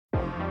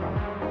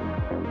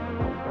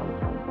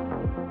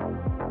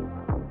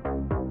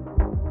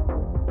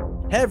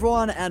Hey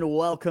everyone, and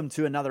welcome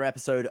to another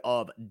episode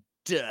of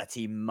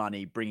Dirty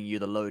Money, bringing you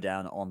the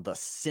lowdown on the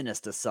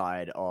sinister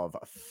side of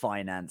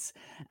finance.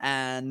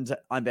 And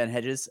I'm Ben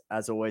Hedges.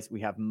 As always,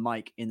 we have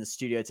Mike in the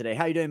studio today.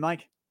 How you doing,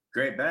 Mike?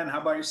 Great, Ben.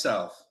 How about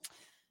yourself?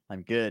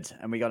 I'm good.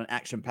 And we got an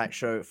action-packed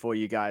show for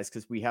you guys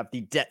because we have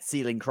the debt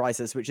ceiling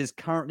crisis, which is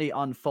currently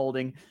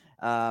unfolding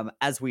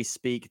as we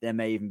speak. There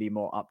may even be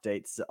more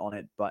updates on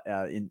it, but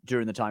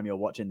during the time you're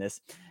watching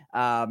this.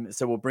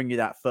 So we'll bring you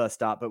that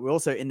first up. But we're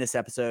also in this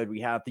episode, we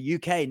have the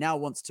UK now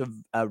wants to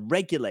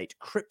regulate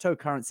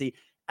cryptocurrency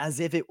as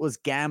if it was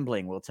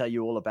gambling. We'll tell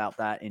you all about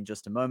that in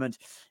just a moment.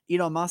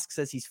 Elon Musk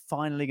says he's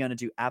finally going to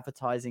do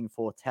advertising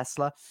for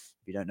Tesla.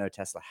 If you don't know,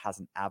 Tesla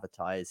hasn't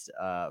advertised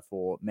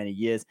for many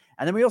years.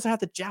 And then we also have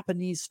the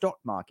Japanese stock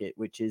market,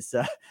 which is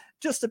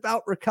just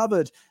about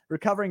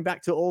recovering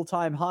back to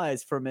all-time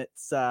highs from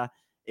its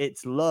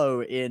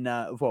low in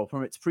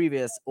from its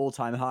previous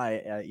all-time high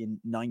in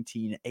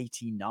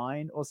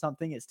 1989 or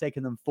something. It's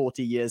taken them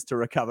 40 years to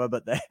recover,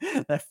 but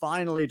they're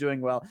finally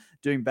doing well,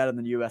 doing better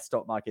than the US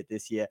stock market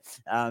this year.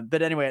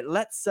 But anyway,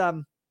 let's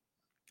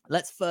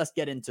first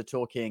get into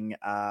talking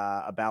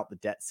about the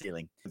debt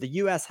ceiling. The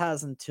US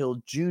has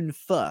until June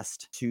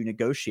 1st to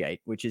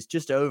negotiate, which is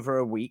just over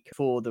a week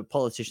for the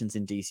politicians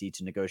in DC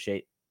to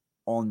negotiate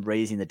on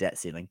raising the debt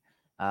ceiling.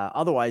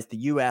 Otherwise, the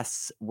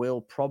US will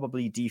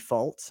probably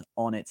default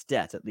on its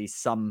debt, at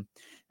least some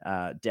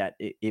debt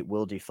it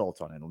will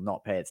default on. It'll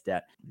not pay its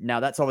debt.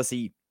 Now, that's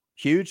obviously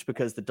huge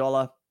because the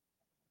dollar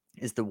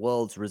is the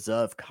world's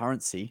reserve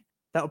currency.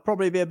 That would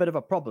probably be a bit of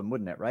a problem,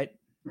 wouldn't it, right?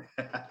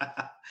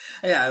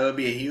 Yeah, it would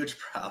be a huge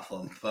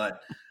problem.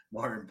 But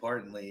more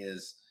importantly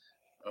is,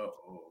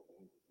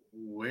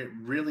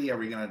 really, are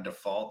we going to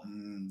default?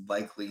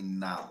 Likely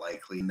not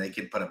likely. And they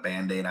could put a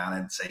Band-Aid on it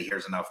and say,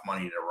 here's enough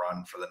money to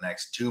run for the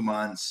next 2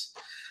 months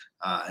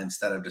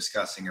instead of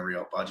discussing a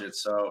real budget.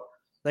 So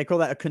they call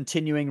that a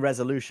continuing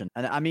resolution.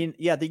 And I mean,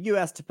 yeah, the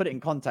US, to put it in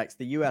context,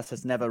 the US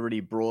has never really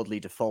broadly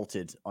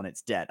defaulted on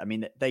its debt. I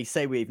mean, they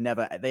say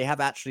they have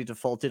actually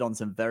defaulted on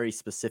some very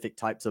specific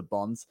types of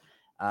bonds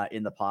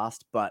in the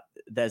past, but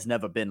there's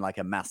never been like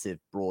a massive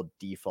broad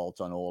default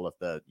on all of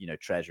the,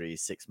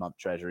 treasuries, 6-month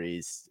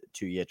treasuries,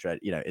 2-year,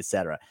 et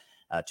cetera,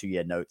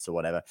 2-year notes or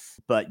whatever.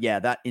 But yeah,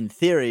 that in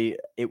theory,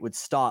 it would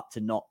start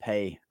to not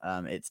pay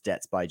its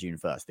debts by June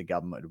 1st. The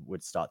government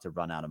would start to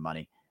run out of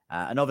money.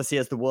 And obviously,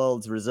 as the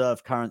world's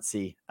reserve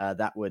currency,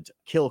 that would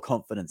kill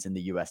confidence in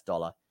the US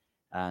dollar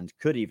and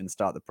could even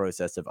start the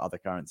process of other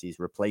currencies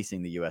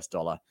replacing the US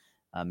dollar,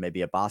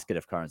 maybe a basket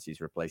of currencies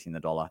replacing the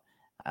dollar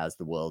as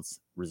the world's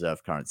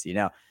reserve currency.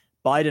 Now,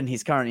 Biden,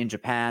 he's currently in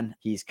Japan.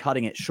 He's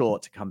cutting it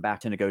short to come back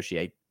to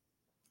negotiate.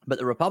 But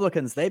the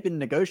Republicans, they've been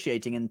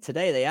negotiating, and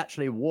today they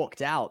actually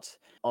walked out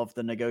of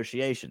the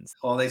negotiations.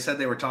 Well, they said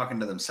they were talking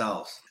to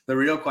themselves. The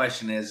real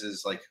question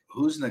is like,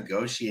 who's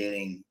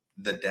negotiating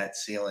the debt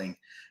ceiling?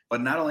 But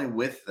not only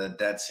with the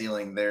debt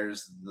ceiling,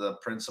 there's the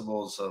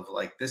principles of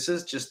like, this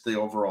is just the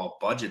overall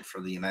budget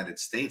for the United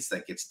States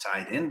that gets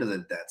tied into the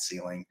debt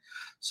ceiling.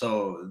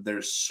 So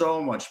there's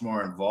so much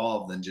more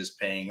involved than just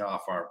paying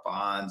off our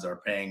bonds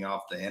or paying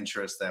off the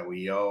interest that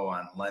we owe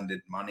on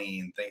lended money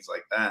and things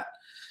like that.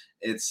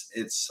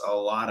 It's a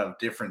lot of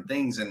different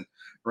things. And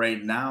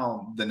right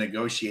now the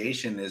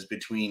negotiation is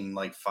between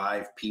like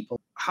 5 people.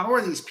 How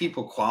are these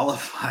people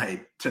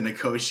qualified to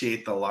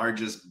negotiate the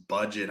largest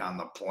budget on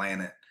the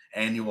planet?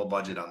 Annual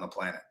budget on the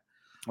planet?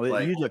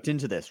 Well, you looked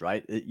into this,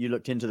 right? You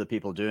looked into the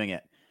people doing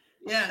it.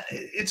 Yeah,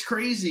 it's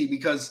crazy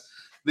because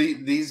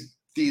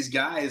these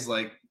guys,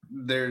 like,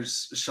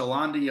 there's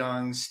Shalonda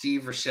Young,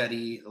 Steve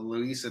Ricchetti,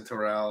 Louisa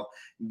Terrell,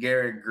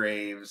 Garrett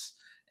Graves,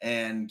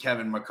 and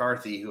Kevin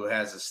McCarthy, who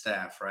has a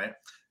staff, right?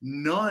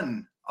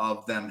 None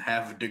of them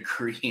have a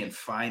degree in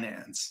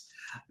finance.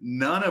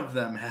 None of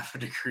them have a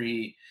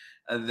degree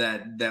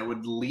that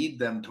would lead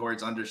them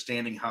towards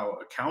understanding how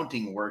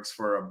accounting works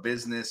for a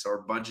business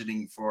or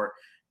budgeting for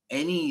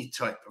any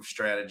type of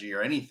strategy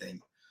or anything.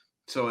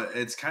 So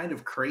it's kind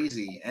of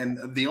crazy. And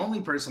the only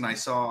person I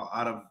saw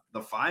out of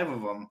the 5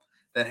 of them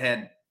that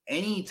had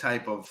any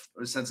type of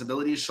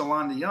sensibility is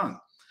Shalonda Young,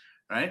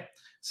 right?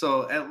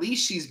 So at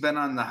least she's been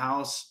on the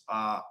House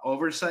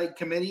Oversight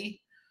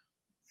Committee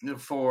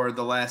for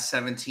the last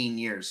 17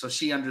 years. So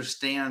she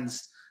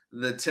understands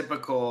the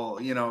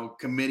typical,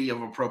 committee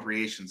of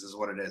appropriations is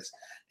what it is.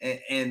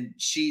 And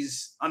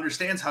she's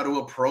understands how to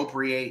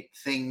appropriate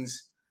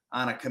things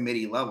on a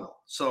committee level.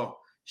 So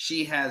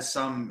she has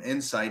some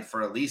insight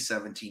for at least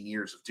 17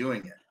 years of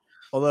doing it.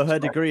 Although her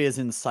degree is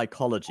in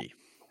psychology,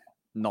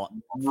 not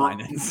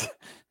finance.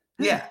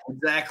 Yeah,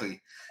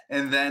 exactly.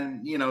 And then,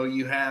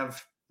 you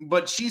have,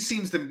 but she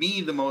seems to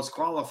be the most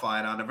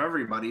qualified out of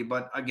everybody.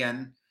 But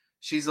again,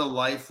 she's a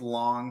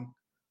lifelong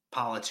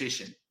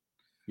politician.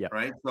 Yeah.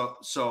 Right.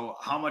 So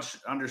how much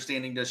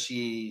understanding does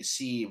she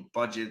see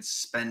budgets,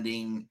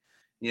 spending?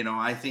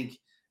 I think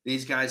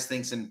these guys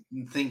think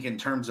in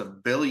terms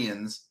of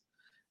billions,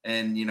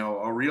 and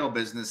a real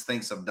business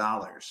thinks of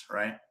dollars,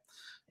 right?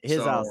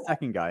 Here's our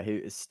second guy, who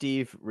is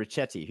Steve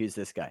Ricchetti. Who's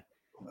this guy?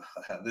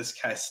 This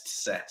guy's a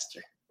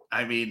disaster.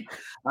 I mean,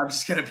 I'm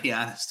just going to be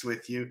honest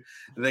with you.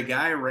 The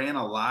guy ran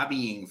a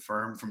lobbying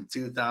firm from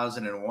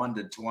 2001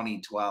 to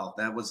 2012.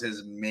 That was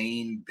his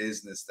main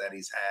business that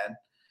he's had.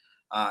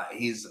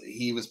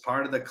 He was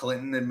part of the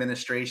Clinton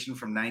administration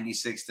from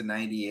 96 to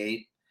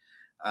 98.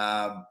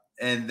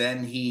 And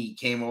then he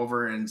came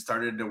over and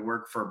started to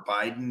work for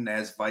Biden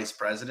as vice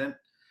president.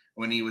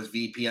 When he was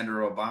VP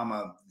under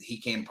Obama, he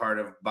came part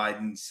of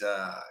Biden's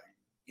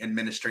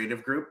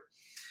administrative group.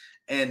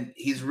 And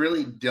he's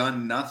really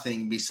done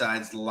nothing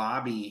besides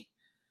lobby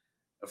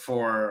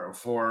for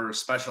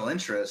special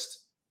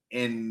interest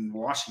in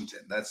Washington.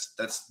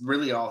 That's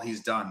really all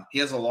he's done. He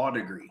has a law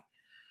degree,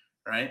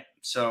 right?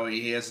 So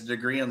he has a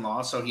degree in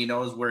law, so he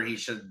knows where he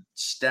should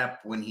step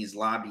when he's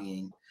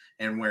lobbying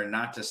and where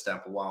not to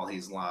step while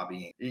he's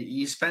lobbying.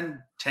 You spend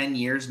 10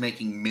 years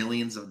making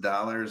millions of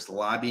dollars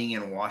lobbying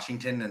in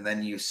Washington, and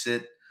then you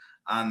sit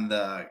on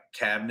the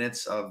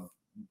cabinets of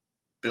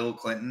Bill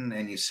Clinton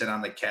and you sit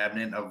on the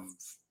cabinet of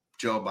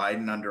Joe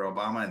Biden under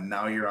Obama, and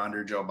now you're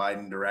under Joe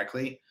Biden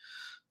directly.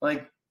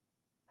 Like,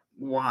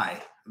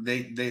 why?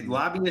 They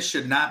lobbyists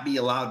should not be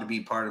allowed to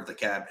be part of the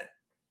cabinet.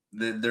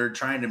 They're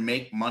trying to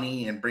make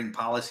money and bring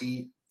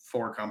policy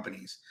for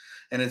companies.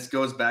 And it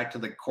goes back to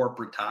the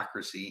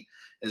corporatocracy,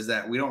 is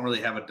that we don't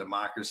really have a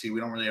democracy. We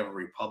don't really have a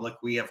republic.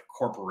 We have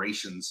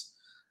corporations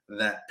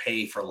that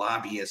pay for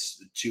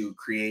lobbyists to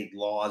create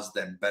laws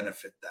that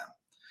benefit them.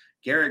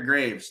 Garrett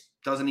Graves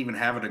doesn't even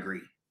have a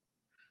degree.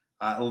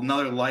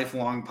 Another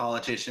lifelong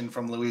politician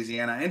from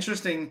Louisiana.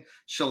 Interesting,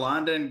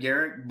 Shalonda and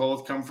Garrett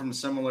both come from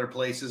similar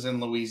places in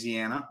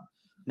Louisiana.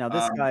 Now,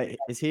 this guy,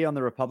 is he on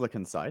the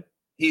Republican side?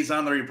 He's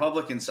on the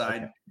Republican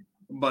side, Okay.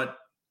 but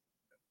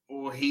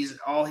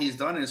all he's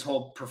done his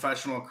whole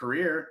professional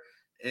career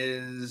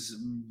is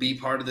be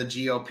part of the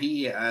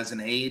GOP as an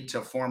aide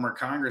to former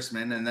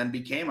congressmen, and then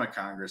became a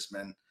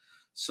congressman.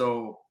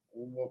 So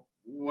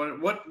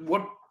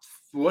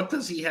what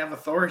does he have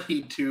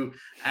authority to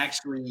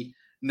actually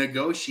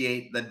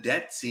negotiate the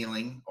debt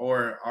ceiling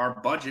or our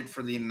budget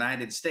for the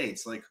United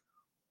States? Like,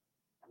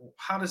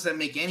 how does that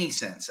make any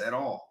sense at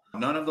all?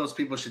 None of those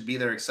people should be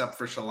there except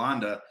for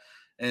Shalonda.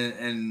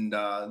 And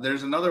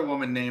there's another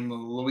woman named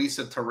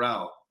Louisa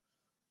Terrell.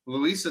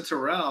 Louisa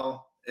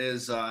Terrell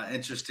is an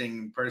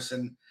interesting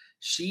person.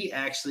 She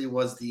actually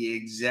was the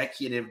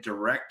executive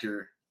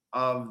director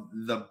of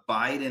the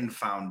Biden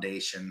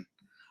Foundation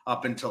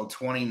up until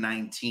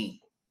 2019.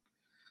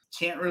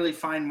 Can't really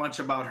find much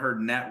about her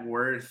net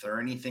worth or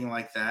anything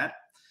like that,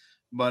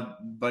 but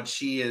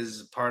she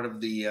is part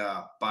of the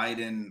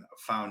Biden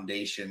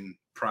Foundation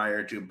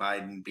prior to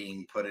Biden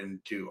being put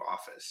into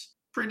office.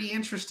 Pretty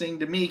interesting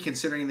to me,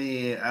 considering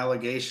the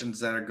allegations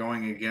that are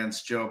going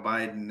against Joe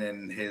Biden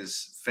and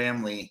his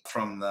family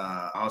from the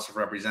House of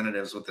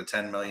Representatives with the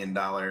 $10 million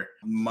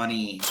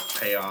money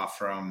payoff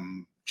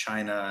from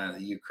China,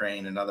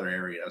 Ukraine, and other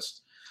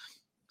areas.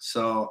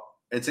 So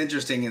it's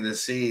interesting to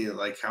see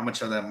like how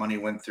much of that money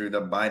went through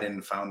the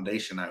Biden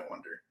Foundation, I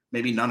wonder.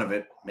 Maybe none of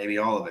it, maybe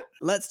all of it.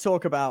 Let's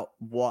talk about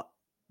what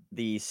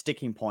the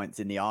sticking points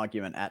in the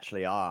argument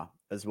actually are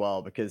as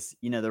well, because,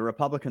 the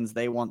Republicans,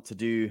 they want to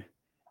do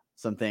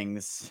some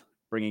things,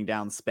 bringing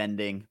down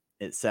spending,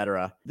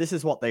 etc. This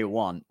is what they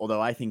want, although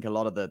I think a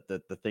lot of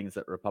the things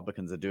that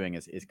Republicans are doing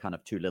is kind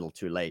of too little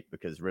too late,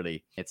 because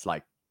really it's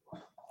like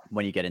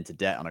when you get into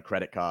debt on a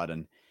credit card,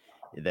 and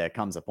there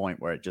comes a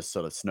point where it just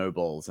sort of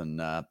snowballs and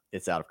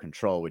it's out of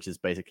control, which is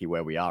basically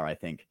where we are, I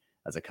think,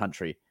 as a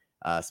country,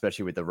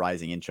 especially with the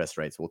rising interest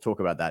rates. We'll talk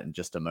about that in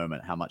just a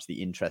moment, how much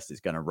the interest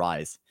is going to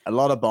rise. A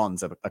lot of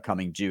bonds are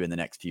coming due in the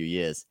next few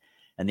years,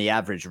 and the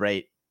average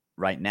rate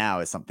right now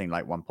is something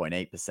like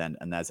 1.8%.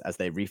 And as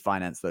they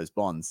refinance those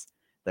bonds,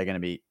 they're going to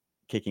be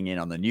kicking in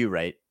on the new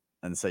rate.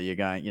 And so you're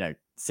going,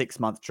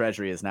 6-month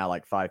treasury is now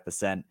like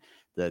 5%.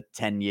 The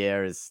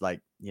 10-year is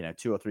like,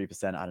 2 or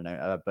 3%. I don't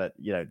know. But,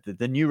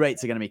 the new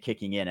rates are going to be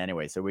kicking in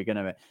anyway. So we're going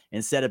to,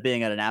 instead of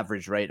being at an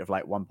average rate of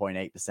like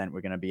 1.8%,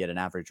 we're going to be at an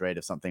average rate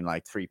of something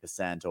like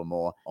 3% or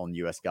more on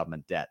US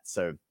government debt.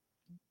 So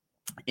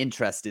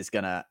interest is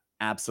going to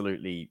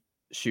absolutely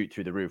shoot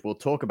through the roof. We'll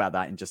talk about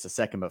that in just a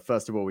second. But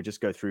first of all, we just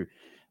go through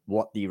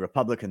what the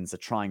Republicans are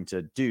trying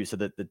to do. So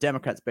that the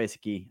Democrats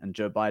basically, and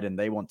Joe Biden,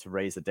 they want to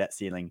raise the debt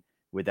ceiling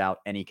without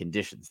any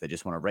conditions. They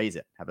just want to raise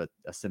it, have a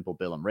simple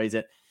bill and raise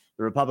it.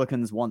 The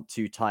Republicans want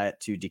to tie it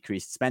to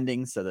decreased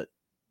spending so that,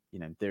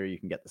 in theory, you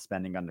can get the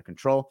spending under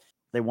control.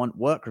 They want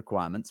work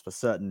requirements for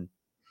certain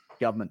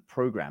government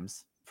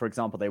programs. For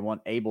example, they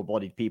want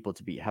able-bodied people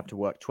to have to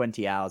work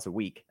 20 hours a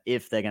week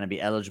if they're going to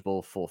be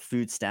eligible for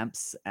food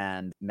stamps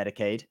and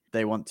Medicaid.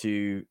 They want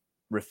to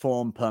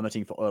reform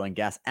permitting for oil and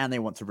gas, and they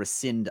want to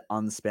rescind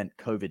unspent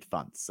COVID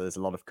funds. So there's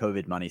a lot of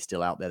COVID money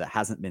still out there that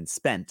hasn't been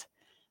spent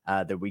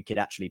that we could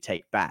actually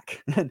take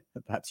back and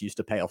perhaps use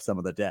to pay off some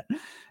of the debt.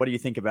 What do you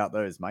think about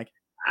those, Mike?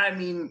 I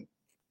mean,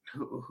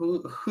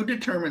 who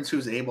determines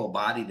who's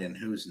able-bodied and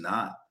who's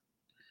not?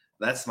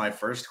 That's my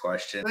first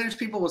question. There's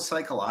people with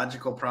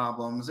psychological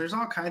problems. There's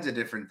all kinds of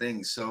different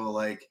things. So,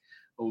 like,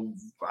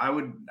 I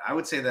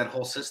would say that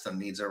whole system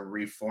needs a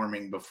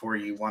reforming before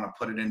you want to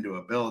put it into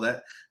a bill.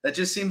 That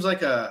just seems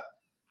like a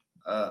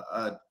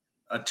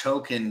a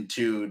token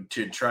to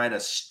try to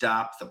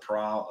stop the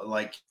problem.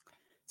 Like,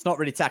 It's not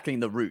really tackling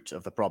the root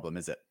of the problem,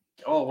 is it?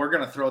 oh, we're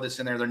gonna throw this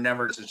in there. They're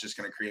never. It's just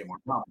gonna create more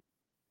problems.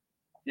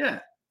 Yeah,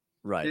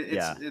 Right. it's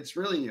Yeah. it's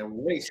really a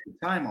waste of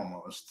time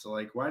almost. So,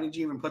 like, why did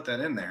you even put that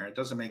in there? It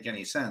doesn't make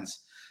any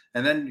sense.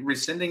 And then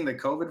rescinding the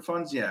COVID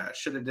funds, yeah,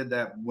 should have did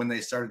that when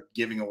they started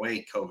giving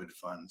away COVID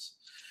funds.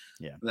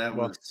 Yeah. That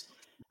Well, was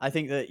I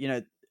think that,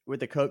 with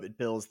the COVID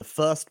bills, the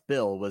first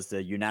bill was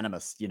a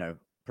unanimous,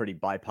 pretty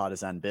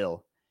bipartisan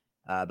bill,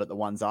 but the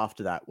ones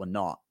after that were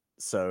not.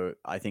 So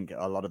I think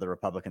a lot of the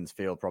Republicans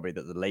feel probably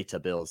that the later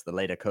bills, the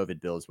later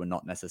COVID bills, were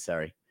not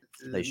necessary.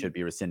 They should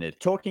be rescinded.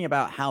 Talking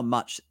about how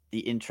much the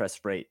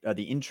interest rate,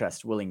 the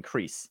interest will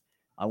increase.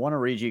 I want to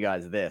read you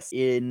guys this.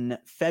 In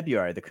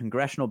February, the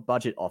Congressional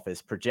Budget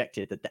Office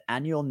projected that the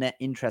annual net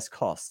interest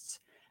costs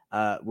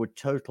would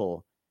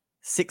total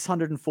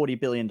 $640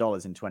 billion in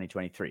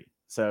 2023.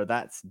 So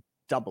that's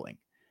doubling.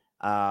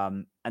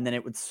 And then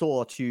it would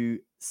soar to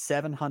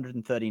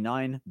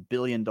 $739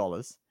 billion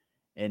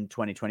in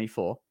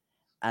 2024.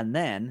 And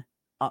then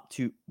up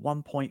to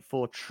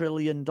 $1.4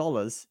 trillion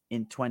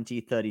in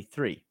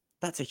 2033.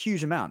 That's a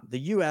huge amount. The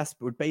US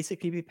would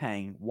basically be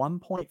paying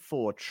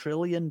 $1.4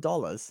 trillion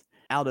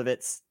out of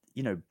its,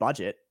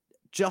 budget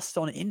just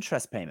on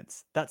interest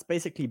payments. That's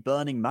basically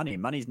burning money.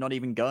 Money's not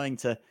even going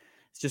to,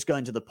 it's just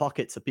going to the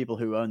pockets of people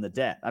who own the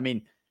debt. I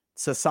mean,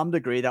 to some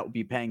degree, that would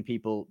be paying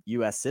people,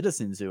 US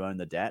citizens who own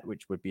the debt,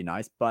 which would be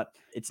nice, but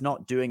it's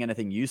not doing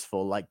anything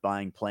useful like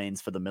buying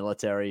planes for the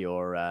military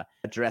or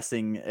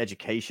addressing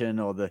education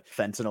or the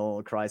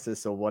fentanyl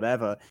crisis or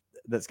whatever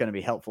that's going to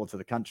be helpful to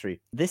the country.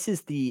 This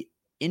is the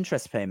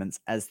interest payments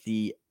as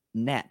the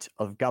net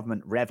of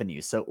government revenue.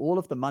 So all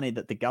of the money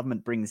that the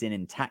government brings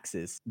in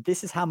taxes,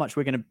 this is how much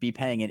we're going to be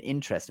paying in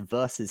interest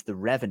versus the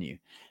revenue.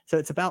 So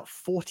it's about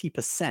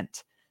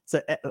 40%.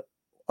 So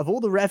of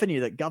all the revenue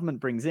that government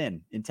brings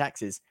in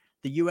taxes,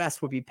 the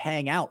US would be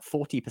paying out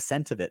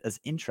 40% of it as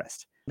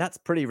interest. That's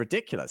pretty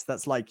ridiculous.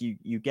 That's like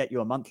you get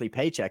your monthly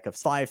paycheck of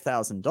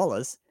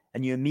 $5,000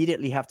 and you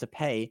immediately have to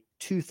pay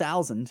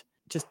 $2,000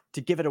 just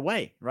to give it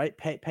away, right?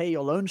 Pay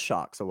your loan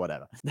sharks or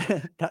whatever.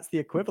 That's the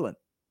equivalent.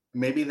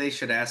 maybe they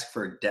should ask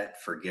for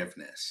debt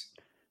forgiveness.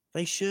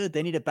 They should.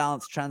 They need a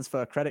balance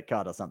transfer credit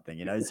card or something,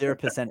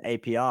 0%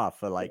 APR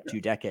for like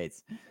 2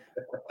 decades.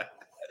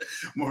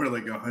 More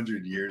like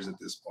 100 years at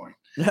this point.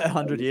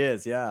 100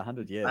 years. Yeah,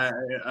 100 years. A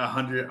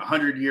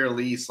 100 year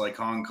lease like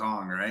Hong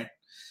Kong, right?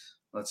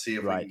 Let's see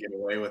if we can Right. get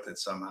away with it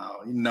somehow.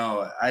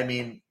 No, I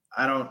mean,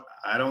 I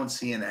don't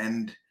see an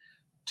end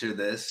to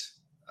this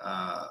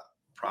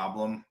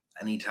problem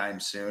anytime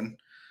soon.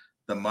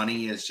 The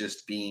money is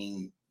just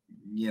being,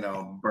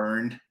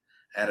 burned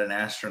at an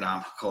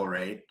astronomical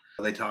rate.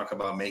 They talk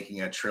about making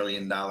 $1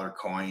 trillion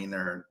coin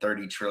or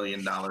 $30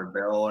 trillion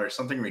bill or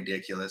something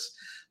ridiculous.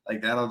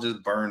 Like, that'll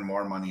just burn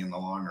more money in the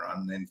long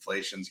run.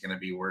 Inflation's going to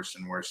be worse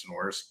and worse and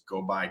worse.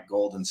 Go buy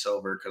gold and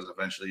silver because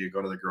eventually you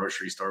go to the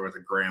grocery store with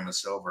a gram of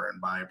silver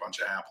and buy a bunch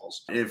of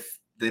apples. If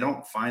they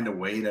don't find a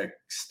way to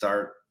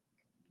start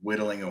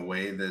whittling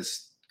away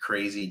this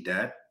crazy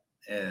debt,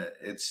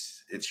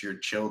 it's your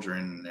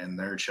children and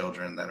their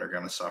children that are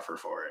going to suffer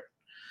for it.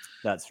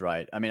 That's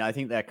right. I mean, I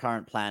think their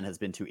current plan has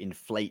been to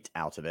inflate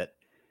out of it.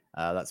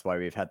 That's why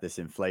we've had this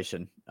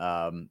inflation,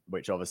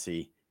 which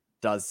obviously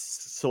does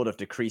sort of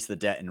decrease the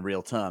debt in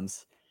real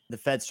terms. The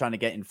Fed's trying to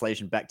get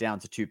inflation back down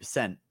to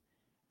 2%,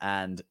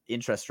 and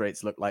interest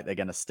rates look like they're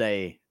going to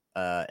stay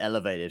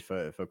elevated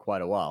for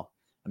quite a while.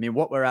 I mean,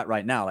 what we're at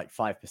right now, like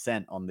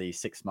 5% on the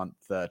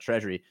 6-month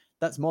treasury,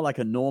 that's more like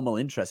a normal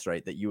interest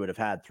rate that you would have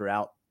had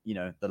throughout,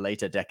 the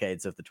later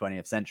decades of the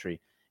 20th century.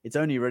 It's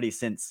only really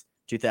since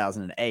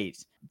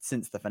 2008,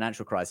 since the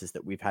financial crisis,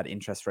 that we've had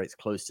interest rates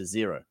close to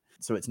zero.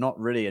 So it's not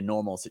really a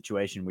normal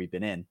situation we've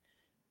been in.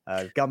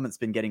 The government's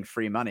been getting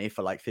free money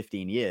for like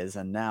 15 years,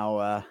 and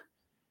now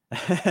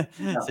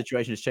Yeah.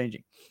 situation is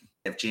changing.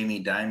 If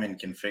Jamie Dimon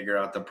can figure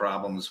out the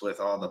problems with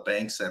all the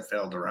banks that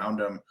failed around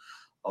him,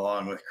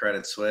 along with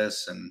Credit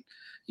Suisse and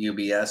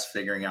UBS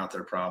figuring out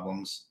their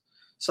problems,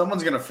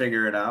 someone's going to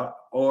figure it out.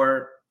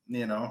 Or,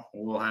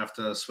 we'll have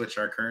to switch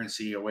our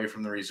currency away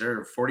from the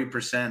reserve.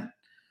 40%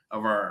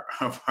 of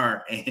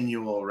our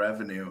annual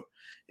revenue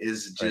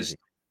is just,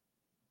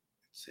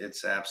 Crazy.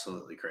 it's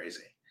absolutely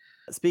crazy.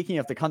 Speaking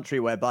of the country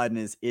where Biden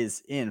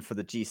is in for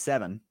the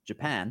G7,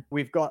 Japan,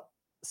 we've got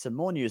some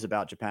more news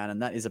about Japan,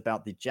 and that is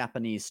about the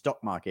Japanese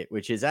stock market,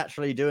 which is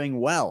actually doing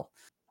well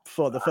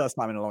for the first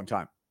time in a long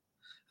time.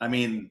 I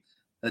mean,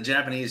 the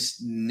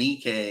Japanese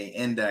Nikkei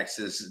index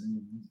is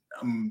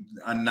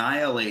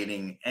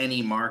annihilating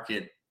any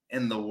market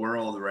in the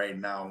world right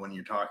now when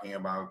you're talking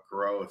about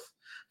growth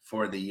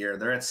for the year.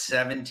 They're at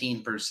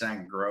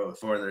 17% growth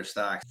for their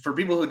stock. For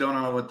people who don't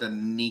know what the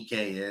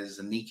Nikkei is,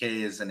 the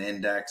Nikkei is an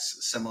index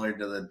similar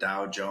to the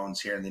Dow Jones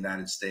here in the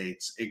United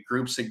States. It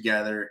groups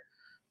together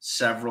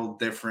several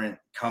different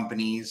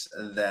companies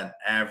that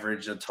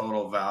average a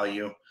total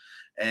value.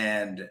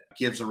 and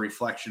gives a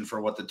reflection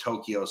for what the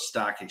Tokyo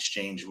Stock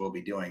Exchange will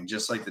be doing,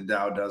 just like the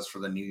Dow does for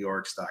the New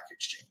York Stock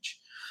Exchange.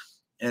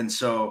 And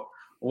so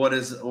what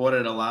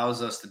it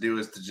allows us to do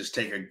is to just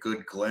take a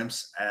good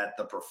glimpse at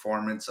the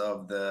performance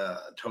of the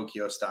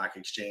Tokyo Stock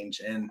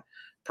Exchange. And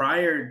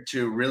prior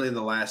to really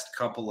the last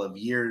couple of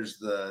years,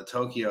 the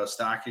Tokyo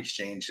Stock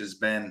Exchange has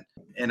been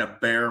in a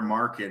bear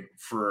market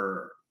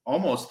for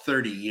almost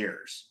 30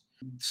 years.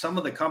 Some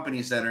of the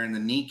companies that are in the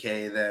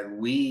Nikkei that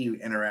we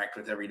interact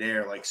with every day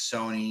are like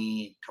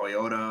Sony,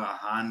 Toyota,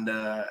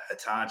 Honda,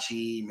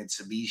 Hitachi,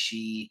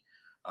 Mitsubishi,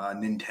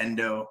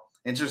 Nintendo.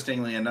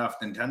 Interestingly enough,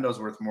 Nintendo's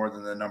worth more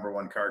than the number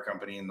one car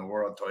company in the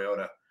world,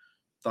 Toyota.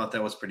 Thought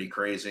that was pretty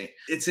crazy.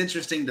 It's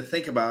interesting to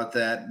think about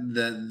that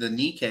the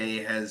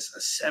Nikkei has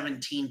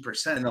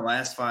 17% in the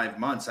last 5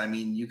 months. I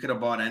mean, you could have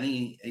bought the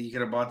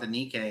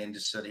Nikkei and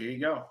just said, here you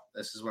go.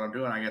 This is what I'm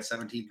doing. I got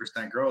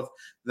 17% growth.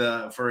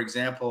 For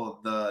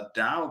example, the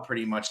Dow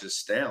pretty much is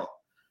stale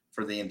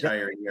for the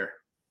entire year.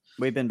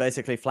 We've been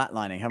basically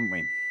flatlining, haven't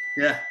we?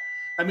 Yeah.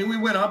 I mean, we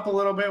went up a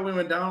little bit, we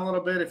went down a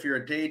little bit. If you're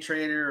a day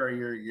trader or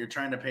you're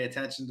trying to pay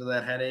attention to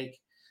that headache,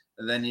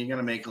 then you're going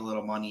to make a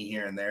little money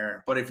here and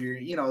there. But if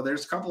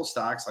there's a couple of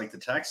stocks like the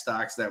tech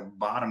stocks that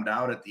bottomed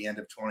out at the end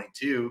of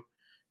 22.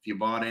 If you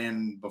bought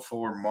in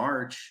before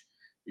March,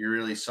 you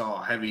really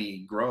saw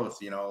heavy growth,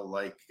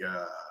 like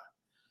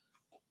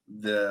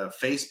the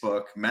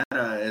Facebook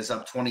Meta is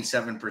up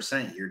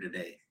 27% year to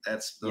date.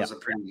 Those are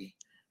pretty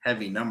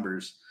heavy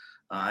numbers.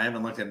 I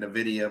haven't looked at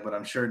NVIDIA, but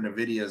I'm sure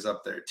NVIDIA is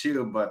up there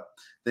too. But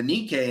the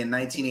Nikkei in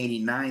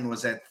 1989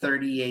 was at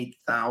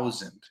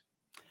 38,000.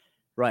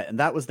 Right. And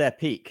that was their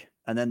peak.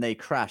 And then they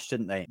crashed,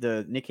 didn't they?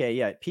 The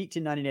Nikkei, it peaked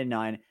in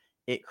 1989.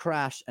 It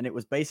crashed, and it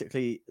was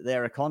basically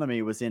their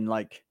economy was in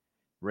like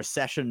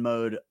recession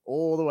mode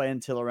all the way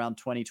until around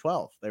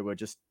 2012. They were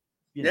just,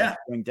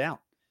 going down.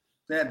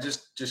 Yeah,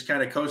 just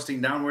kind of coasting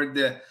downward.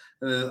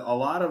 A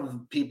lot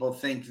of people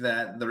think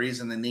that the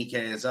reason the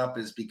Nikkei is up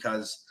is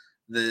because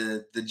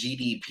the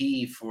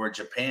GDP for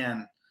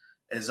Japan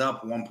is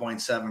up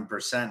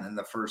 1.7% in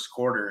the first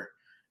quarter.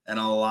 And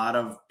a lot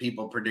of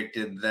people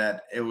predicted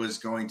that it was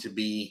going to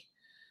be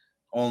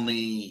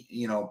only,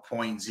 0.4%,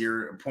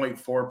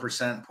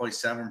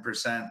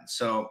 0.7%.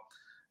 So,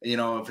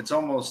 if it's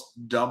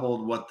almost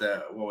doubled what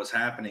was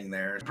happening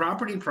there.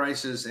 Property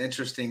prices,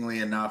 interestingly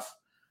enough,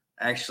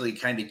 actually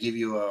kind of give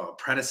you a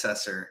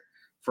predecessor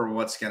for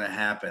what's going to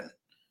happen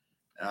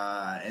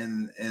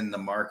in the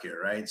market,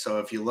 right? So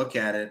if you look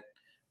at it,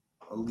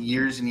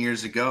 years and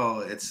years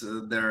ago,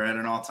 they're at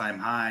an all-time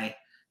high.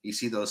 You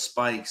see those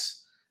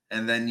spikes,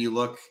 and then you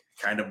look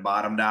kind of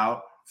bottomed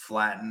out,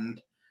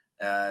 flattened.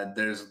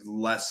 There's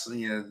less,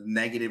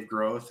 negative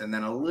growth, and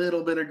then a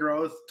little bit of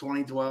growth,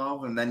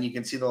 2012, and then you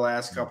can see the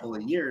last couple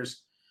of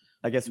years.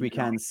 I guess we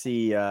can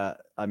see.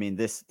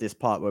 This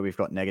part where we've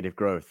got negative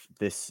growth.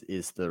 This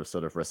is the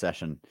sort of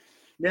recession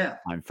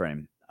time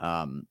frame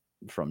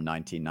from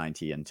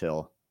 1990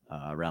 until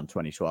around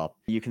 2012.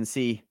 You can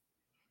see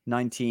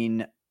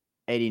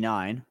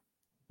 1989.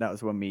 That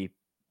was when the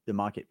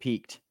market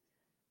peaked.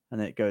 And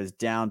then it goes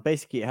down.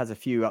 Basically, it has a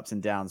few ups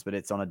and downs, but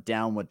it's on a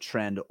downward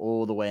trend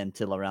all the way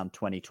until around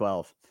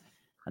 2012.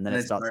 And then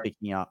it starts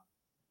picking up.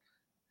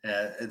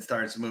 Yeah, it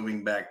starts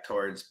moving back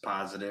towards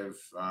positive.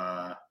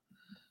 But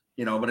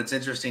it's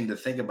interesting to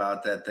think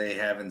about that they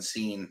haven't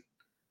seen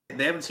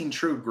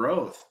true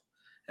growth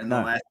in the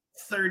last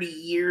 30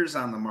 years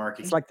on the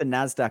market. It's like the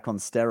NASDAQ on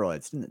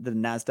steroids. The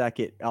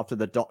NASDAQ, after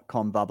the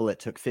dot-com bubble, it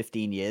took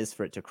 15 years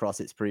for it to cross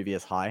its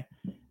previous high.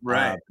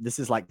 Right. This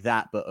is like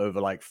that, but over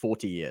like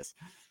 40 years.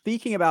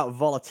 Speaking about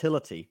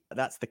volatility,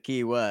 that's the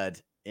key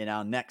word in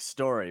our next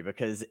story,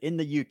 because in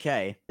the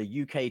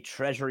UK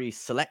Treasury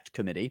Select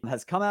Committee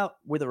has come out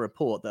with a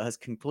report that has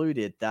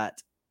concluded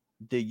that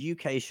the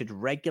UK should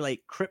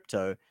regulate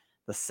crypto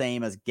the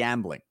same as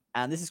gambling.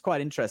 And this is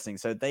quite interesting.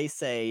 So they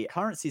say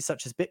currencies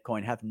such as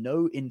Bitcoin have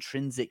no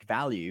intrinsic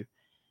value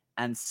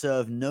and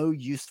serve no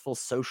useful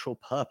social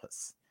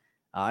purpose.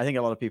 I think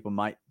a lot of people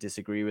might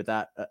disagree with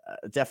that.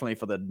 Definitely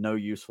for the no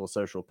useful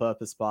social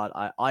purpose part.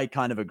 I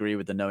kind of agree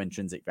with the no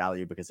intrinsic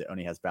value because it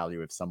only has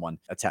value if someone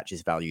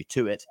attaches value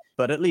to it.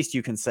 But at least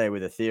you can say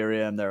with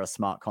Ethereum, there are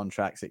smart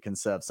contracts. It can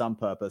serve some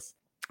purpose.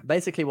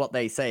 Basically what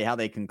they say, how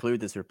they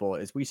conclude this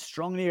report is we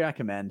strongly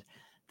recommend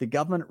the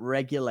government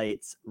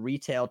regulates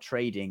retail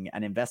trading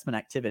and investment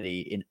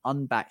activity in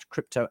unbacked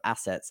crypto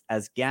assets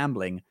as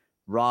gambling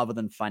rather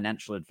than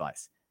financial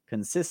advice,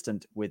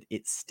 consistent with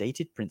its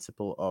stated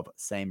principle of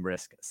same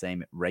risk,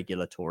 same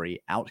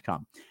regulatory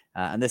outcome.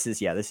 And this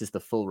is the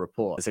full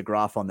report. There's a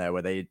graph on there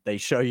where they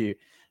show you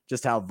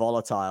just how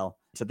volatile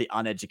to the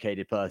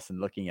uneducated person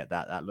looking at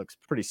that. That looks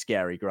pretty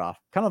scary graph.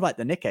 Kind of like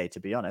the Nikkei, to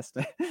be honest.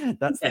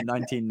 That's the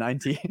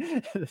 1990.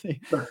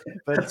 But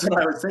that's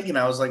what I was thinking.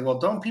 I was like, well,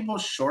 don't people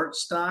short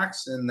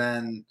stocks? And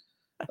then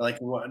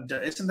what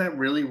isn't that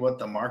really what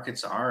the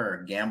markets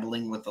are?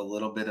 Gambling with a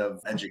little bit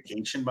of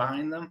education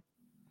behind them?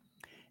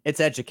 It's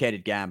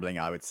educated gambling,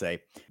 I would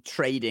say.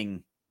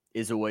 Trading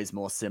is always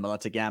more similar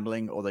to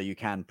gambling, although you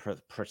can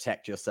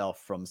protect yourself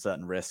from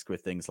certain risk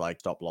with things like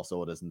stop loss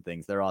orders and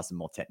things. There are some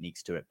more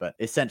techniques to it, but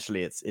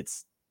essentially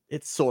it's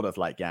sort of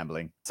like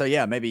gambling. So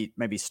yeah,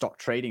 maybe stock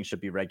trading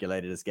should be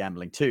regulated as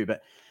gambling too.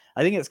 But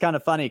I think it's kind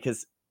of funny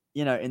because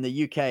in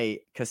the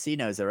UK,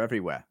 casinos are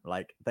everywhere.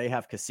 Like they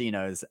have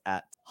casinos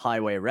at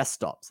highway rest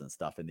stops and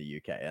stuff in the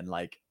UK, and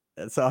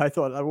so I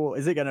thought, oh, well,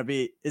 is it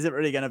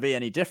really going to be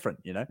any different?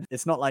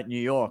 It's not like New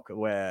York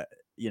where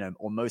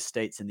or most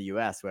states in the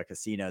US where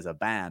casinos are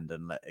banned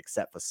and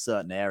except for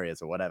certain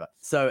areas or whatever.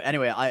 So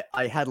anyway,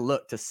 I had a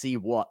look to see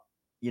what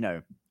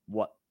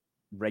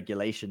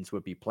regulations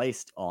would be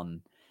placed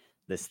on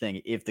this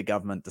thing if the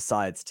government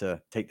decides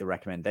to take the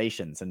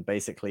recommendations. And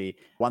basically,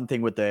 one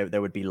thing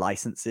there would be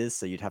licenses,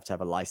 so you'd have to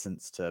have a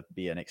license to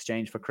be an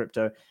exchange for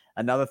crypto.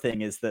 Another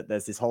thing is that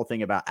there's this whole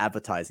thing about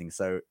advertising,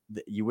 so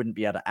you wouldn't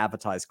be able to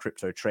advertise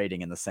crypto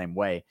trading in the same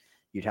way.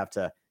 You'd have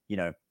to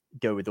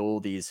go with all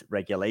these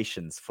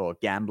regulations for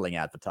gambling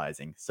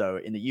advertising. So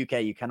in the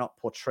UK, you cannot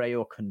portray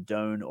or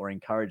condone or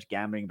encourage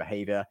gambling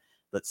behavior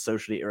that's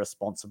socially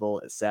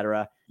irresponsible,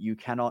 etc. You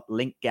cannot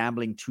link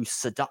gambling to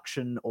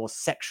seduction or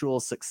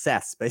sexual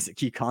success.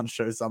 Basically, you can't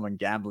show someone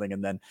gambling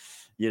and then,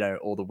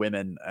 all the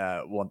women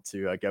want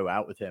to go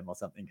out with him or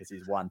something because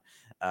he's won.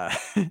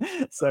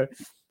 So,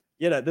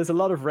 there's a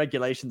lot of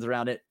regulations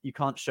around it. You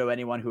can't show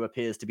anyone who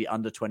appears to be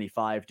under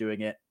 25 doing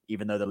it,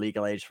 even though the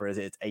legal age for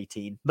it's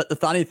 18. But the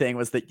funny thing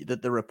was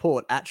that the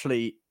report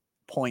actually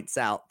points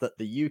out that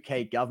the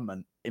UK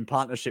government, in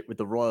partnership with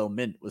the Royal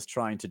Mint, was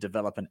trying to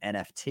develop an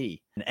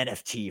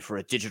NFT for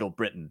a digital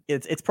Britain.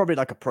 It's probably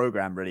like a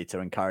program really to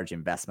encourage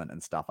investment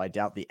and stuff. I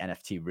doubt the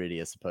NFT really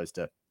is supposed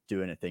to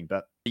do anything,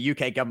 but the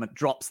UK government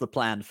drops the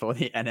plan for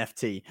the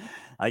NFT.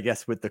 I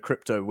guess with the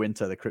crypto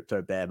winter, the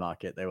crypto bear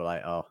market, they were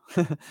like, oh,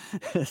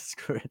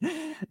 screw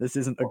it. This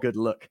isn't a good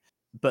look.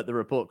 But the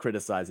report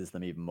criticizes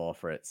them even more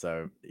for it.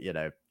 So,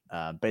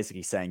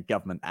 basically saying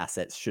government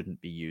assets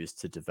shouldn't be used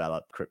to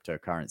develop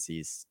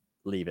cryptocurrencies,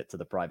 leave it to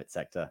the private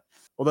sector.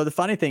 Although the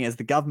funny thing is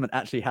the government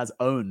actually has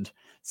owned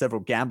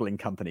several gambling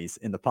companies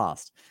in the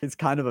past. It's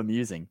kind of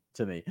amusing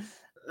to me.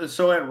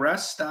 So at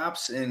rest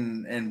stops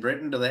in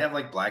Britain, do they have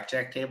like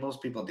blackjack tables,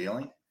 people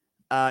dealing?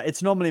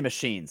 It's normally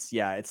machines.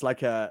 Yeah, it's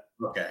like a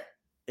Okay.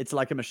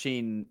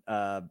 machine,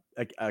 a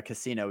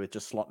casino with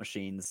just slot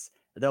machines.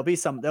 There'll be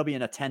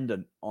an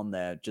attendant on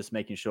there just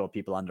making sure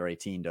people under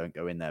 18 don't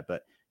go in there.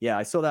 But yeah,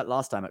 I saw that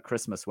last time at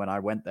Christmas when I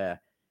went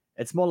there.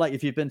 It's more like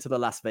if you've been to the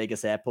Las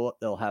Vegas airport,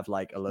 they'll have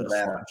like a load of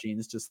slot Nevada.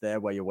 machines just there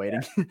where you're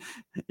waiting.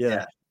 Yeah.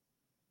 Yeah.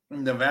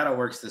 Nevada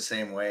works the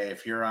same way.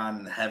 If you're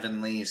on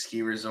Heavenly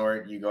Ski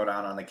Resort, you go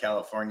down on the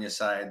California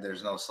side,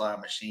 there's no slot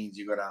machines.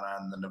 You go down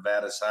on the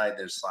Nevada side,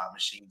 there's slot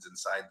machines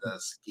inside the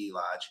ski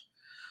lodge.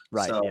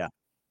 Right. So Yeah.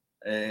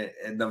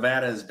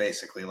 Nevada is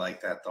basically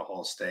like that, the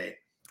whole state.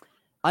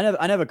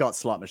 I never got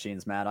slot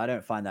machines, man. I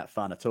don't find that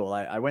fun at all.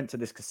 I went to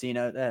this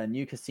casino. A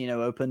new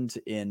casino opened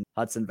in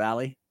Hudson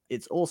Valley.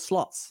 It's all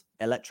slots,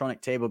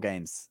 electronic table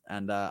games,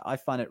 and I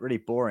find it really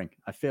boring.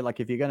 I feel like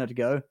if you're going to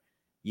go,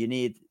 you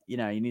need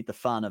the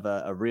fun of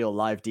a real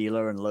live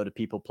dealer and a load of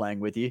people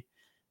playing with you.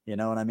 You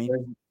know what I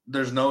mean?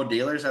 There's no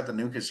dealers at the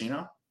new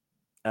casino?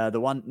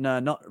 No,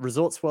 not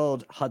Resorts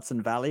World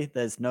Hudson Valley.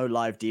 There's no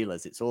live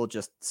dealers. It's all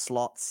just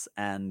slots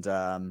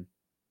and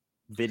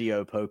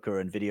video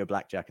poker and video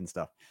blackjack and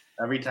stuff.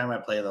 Every time I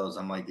play those,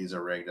 I'm like, these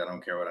are rigged. I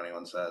don't care what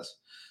anyone says.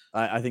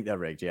 I think they're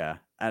rigged, yeah.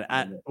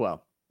 And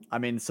well, I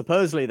mean,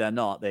 supposedly they're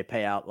not. They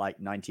pay out like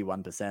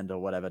 91% or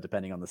whatever,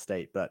 depending on the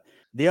state. But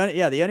the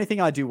only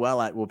thing I do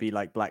well at will be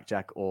like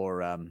blackjack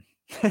or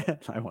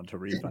I want to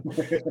refund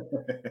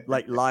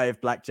like live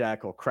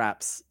blackjack or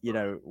craps.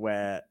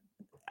 Where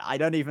I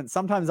don't even.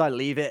 Sometimes I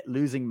leave it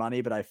losing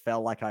money, but I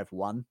felt like I've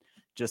won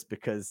just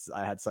because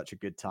I had such a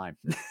good time.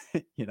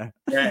 Yeah,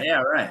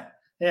 right.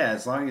 Yeah,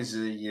 as long as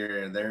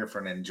you're there for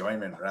an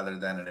enjoyment rather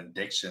than an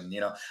addiction.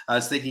 I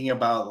was thinking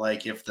about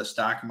like if the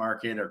stock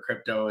market or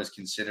crypto is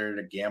considered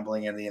a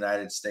gambling in the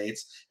United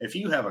States. If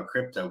you have a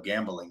crypto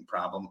gambling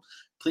problem,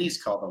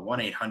 please call the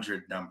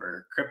 1-800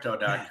 number.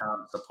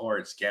 Crypto.com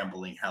supports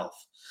gambling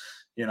health.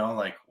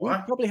 Like what?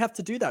 You'd probably have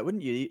to do that,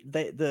 wouldn't you?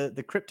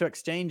 The crypto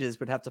exchanges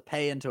would have to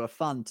pay into a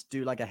fund to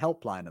do like a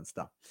helpline and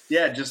stuff.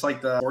 Yeah, just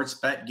like the sports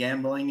bet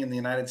gambling in the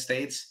United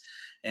States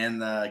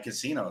and the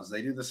casinos,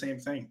 they do the same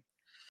thing.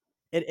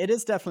 It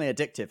is definitely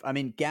addictive. I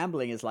mean,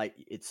 gambling is like,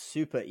 it's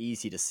super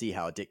easy to see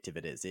how addictive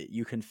it is.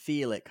 You can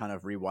feel it kind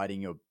of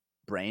rewinding your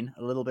brain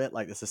a little bit.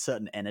 Like there's a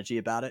certain energy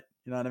about it.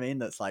 You know what I mean?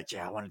 That's like,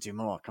 yeah, I want to do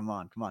more. Come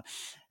on.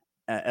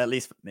 At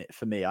least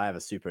for me, I have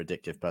a super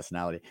addictive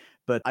personality,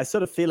 but I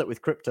sort of feel it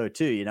with crypto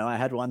too. I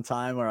had one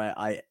time where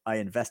I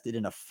invested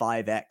in a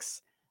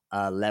 5x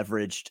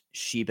leveraged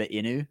Shiba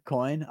Inu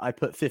coin. I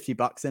put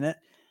 $50 in it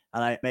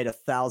and I made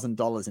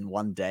 $1,000 in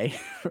one day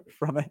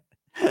from it.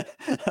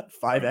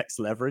 5x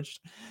leveraged.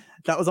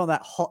 That was on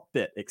that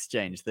Hotbit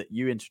exchange that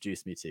you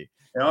introduced me to.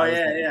 Oh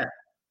yeah.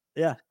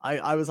 Yeah.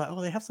 I was like,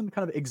 oh, they have some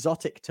kind of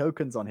exotic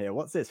tokens on here.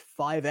 What's this?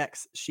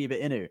 5x Shiba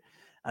Inu.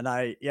 And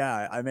I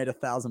made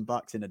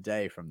 $1,000 in a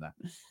day from that.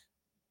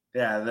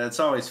 Yeah, that's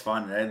always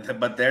fun.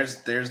 But there's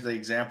the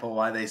example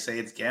why they say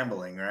it's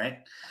gambling, right?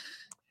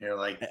 You're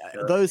like,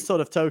 Those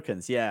sort of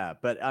tokens, yeah.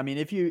 But I mean,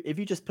 if you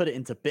just put it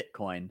into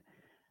Bitcoin,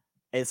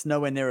 it's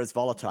nowhere near as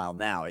volatile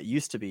now. It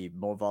used to be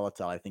more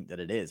volatile, I think, than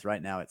it is.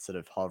 Right now, it's sort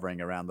of hovering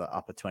around the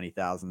upper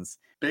 20,000s.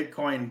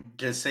 Bitcoin,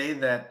 to say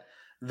that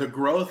the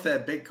growth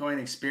that Bitcoin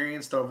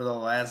experienced over the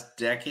last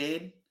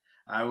decade,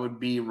 I would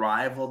be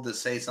rivaled to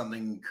say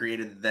something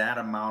created that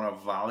amount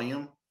of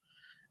volume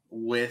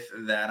with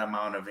that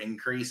amount of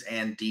increase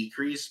and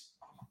decrease.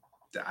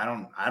 I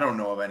don't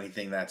know of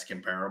anything that's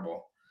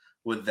comparable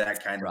with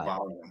that kind of Right.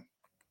 volume.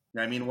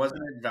 I mean,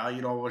 wasn't it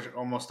valued over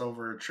almost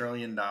over $1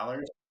 trillion?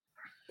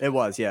 It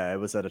was, yeah. It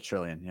was at a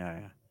trillion. Yeah,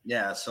 yeah.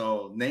 Yeah,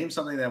 so name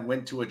something that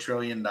went to $1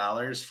 trillion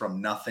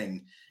from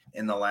nothing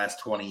in the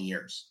last 20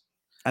 years.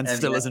 And And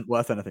still isn't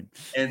worth anything.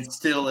 and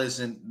still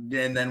isn't,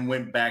 and then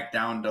went back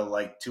down to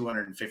like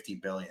 250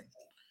 billion.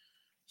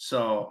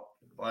 So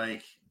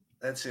like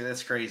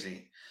that's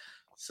crazy.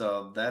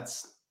 So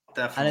that's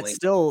And it's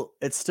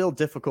definitely. still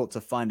difficult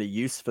to find a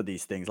use for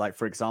these things. Like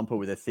for example,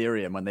 with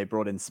Ethereum, when they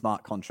brought in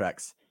smart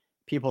contracts,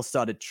 people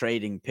started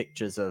trading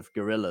pictures of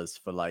gorillas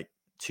for like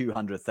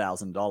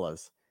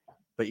 $200,000.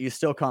 But you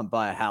still can't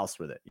buy a house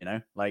with it, you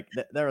know? Like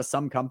there are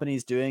some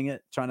companies doing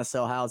it, trying to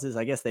sell houses.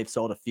 I guess they've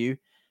sold a few,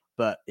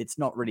 but it's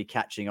not really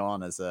catching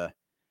on as a,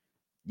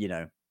 you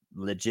know,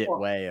 legit Well,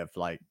 way of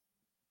like,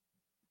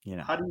 you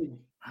know.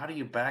 how do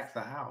you back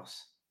the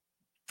house?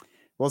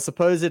 Well,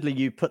 supposedly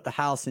you put the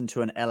house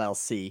into an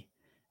LLC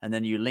and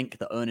then you link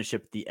the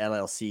ownership of the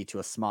LLC to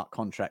a smart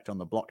contract on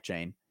the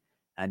blockchain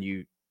and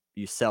you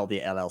sell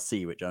the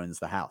LLC which owns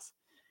the house.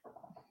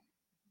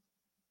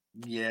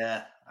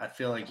 Yeah, I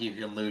feel like you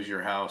can lose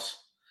your house.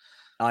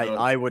 I Those-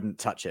 I wouldn't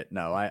touch it.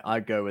 No, I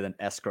go with an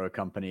escrow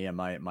company and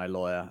my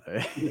lawyer.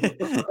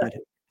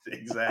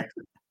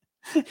 exactly.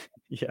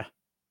 Yeah.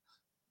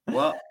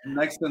 Well,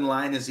 next in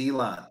line is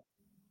Elon.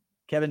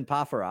 Kevin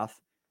Paffarath,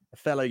 a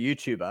fellow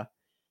YouTuber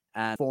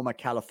and former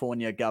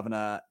California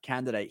governor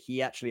candidate,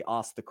 he actually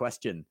asked the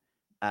question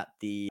at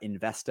the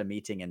investor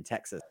meeting in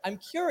Texas. I'm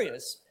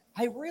curious.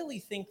 I really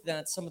think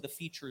that some of the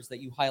features that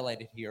you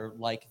highlighted here,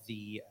 like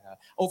the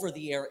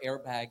over-the-air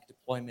airbag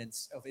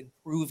deployments of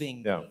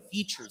improving the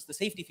features, the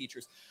safety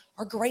features,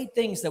 are great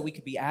things that we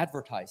could be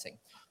advertising.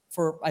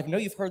 I know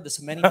you've heard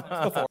this many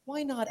times before.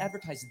 Why not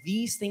advertise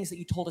these things that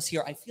you told us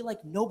here? I feel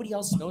like nobody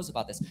else knows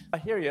about this. I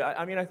hear you.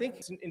 I mean, I think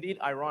it's indeed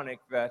ironic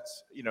that,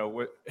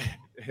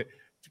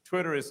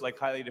 Twitter is like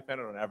highly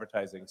dependent on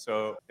advertising.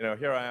 So,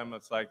 here I am.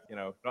 It's like,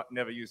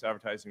 never used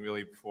advertising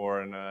really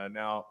before. And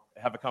now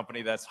have a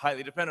company that's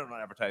highly dependent on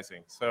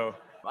advertising. So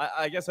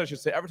I guess I should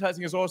say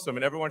advertising is awesome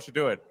and everyone should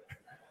do it.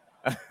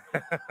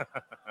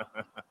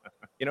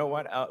 You know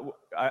what?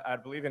 I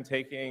believe in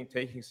taking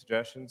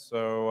suggestions.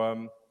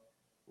 So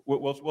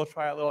we'll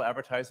try a little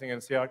advertising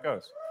and see how it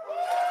goes.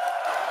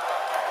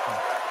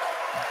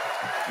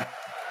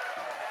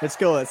 It's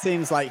cool. It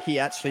seems like he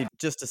actually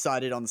just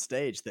decided on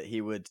stage that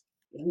he would.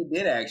 He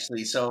did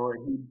actually. So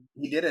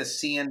he did a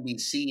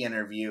CNBC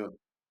interview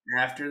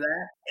after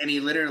that, and he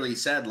literally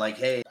said like,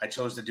 "Hey, I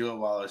chose to do it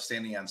while I was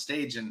standing on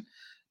stage." And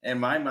in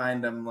my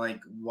mind, I'm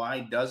like,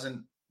 why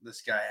doesn't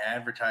this guy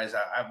advertise?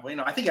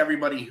 I think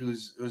everybody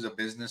who's a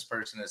business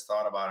person has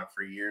thought about it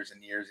for years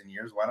and years and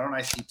years. Why don't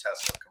I see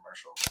Tesla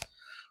commercials?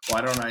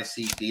 Why don't I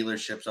see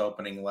dealerships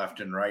opening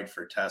left and right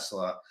for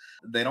Tesla?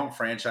 They don't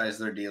franchise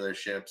their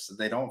dealerships.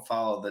 They don't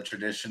follow the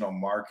traditional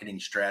marketing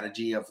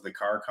strategy of the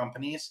car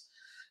companies.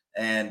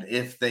 And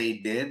if they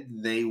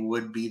did, they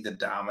would be the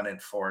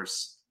dominant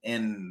force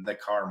in the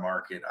car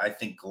market, I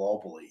think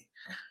globally,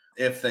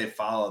 if they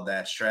followed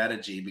that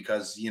strategy.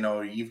 Because,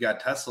 you've got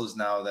Teslas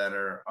now that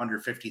are under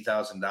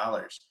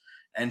 $50,000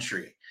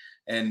 entry.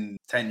 And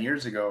 10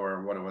 years ago,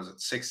 or what was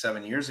it, 6,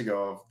 7 years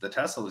ago, the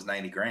Tesla was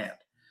 90 grand.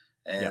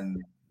 Yep. And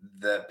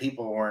the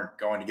people weren't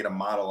going to get a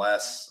Model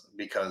S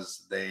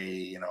because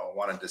they,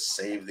 wanted to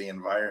save the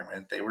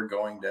environment. They were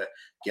going to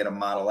get a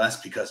Model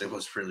S because it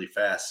was really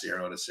fast,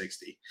 0 to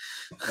 60.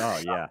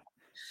 Oh yeah,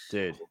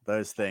 dude,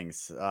 those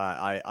things.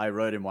 I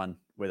rode in one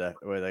with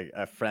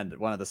a friend,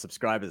 one of the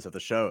subscribers of the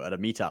show at a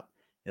meetup.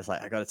 It's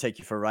like I got to take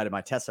you for a ride in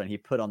my Tesla, and he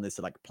put on this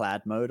like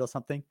plaid mode or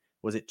something.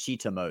 Was it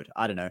cheetah mode?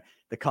 I don't know.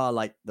 The car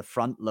like the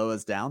front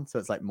lowers down, so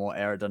it's like more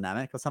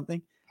aerodynamic or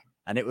something.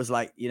 And it was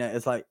like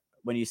it's like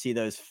when you see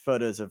those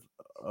photos of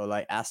or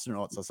like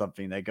astronauts or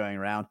something, they're going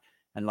around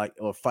and like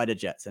or fighter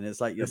jets, and it's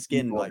like your The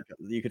skin people, like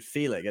you could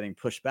feel it getting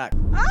pushed back.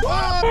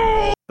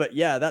 But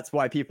yeah, that's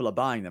why people are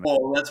buying them.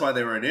 well, that's why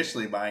they were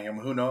initially buying them.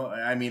 Who knows?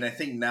 I mean, I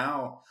think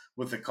now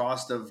with the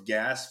cost of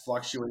gas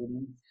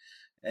fluctuating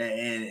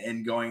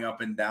and going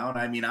up and down,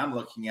 I mean, I'm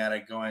looking at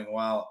it going,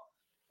 well,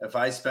 if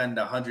I spend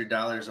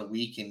 $100 a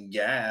week in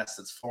gas,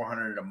 that's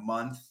 400 a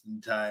month.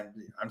 Time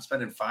I'm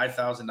spending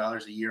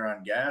 $5,000 a year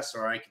on gas,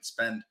 or I could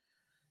spend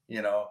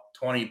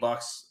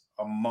 $20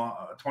 a month,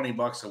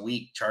 $20 a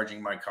week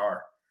charging my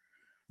car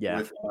Yeah.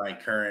 with my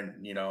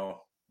current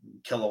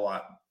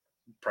kilowatt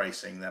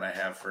pricing that I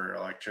have for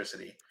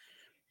electricity.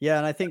 Yeah,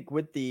 and I think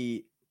with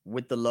the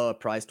with the lower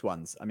priced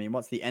ones, I mean,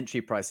 what's the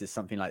entry price is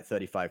something like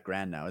 35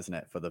 grand now, isn't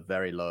it? For the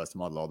very lowest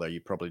model, although you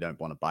probably don't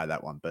want to buy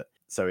that one. But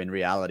so in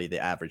reality, the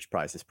average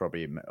price is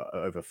probably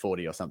over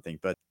 40 or something.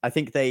 But I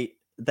think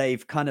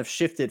they've kind of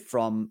shifted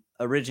from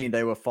originally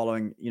they were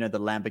following, the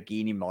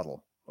Lamborghini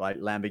model. Like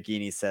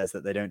Lamborghini says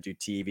that they don't do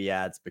TV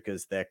ads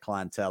because their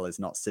clientele is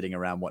not sitting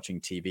around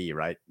watching TV,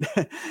 right?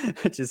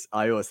 Which is,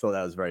 I always thought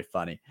that was very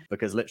funny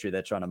because literally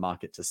they're trying to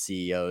market to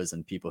CEOs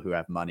and people who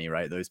have money,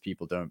 right? Those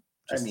people don't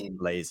just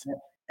blaze.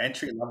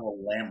 Entry level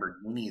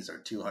Lamborghinis are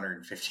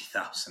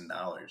 $250,000.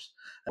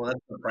 Well, that's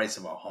the price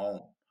of a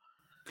home.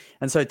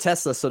 And so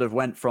Tesla sort of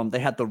went from, they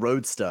had the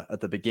Roadster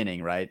at the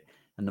beginning, right?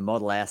 And the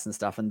Model S and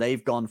stuff. And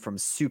they've gone from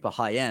super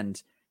high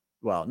end,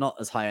 well, not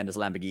as high end as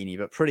Lamborghini,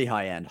 but pretty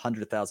high end,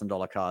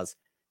 $100,000 cars.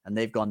 And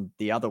they've gone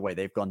the other way.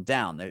 They've gone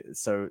down.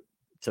 So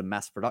to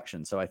mass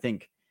production. So I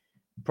think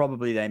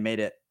probably they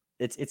made it,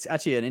 it's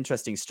actually an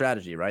interesting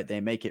strategy, right? They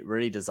make it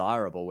really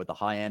desirable with the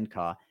high end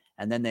car.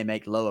 And then they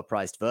make lower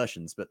priced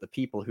versions. But the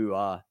people who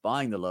are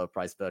buying the lower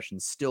priced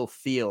versions still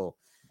feel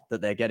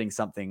that they're getting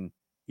something,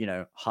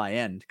 high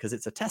end because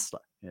it's a Tesla,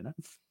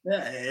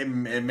 Yeah,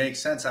 it makes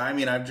sense. I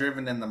mean, I've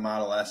driven in the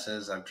Model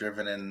S's. I've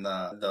driven in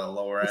the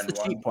lower It's end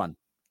the cheap one.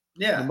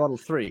 Yeah. The Model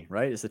 3,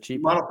 right? It's the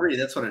cheap Model one. 3,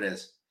 that's what it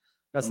is.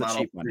 That's the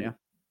cheap one, yeah.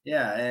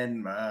 Yeah,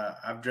 and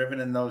I've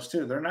driven in those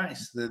too. They're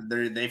nice.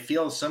 They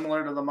feel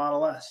similar to the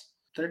Model S.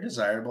 They're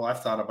desirable.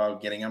 I've thought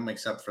about getting them,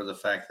 except for the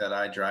fact that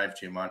I drive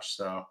too much,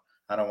 so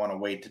I don't want to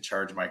wait to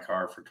charge my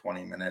car for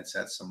 20 minutes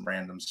at some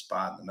random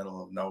spot in the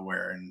middle of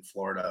nowhere in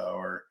Florida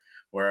or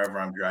wherever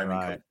I'm driving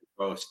coast to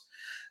coast.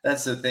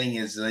 That's the thing,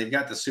 is they've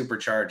got the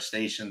supercharged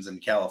stations in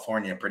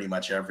California pretty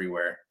much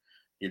everywhere.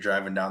 You're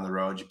driving down the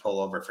road, you pull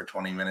over for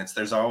 20 minutes.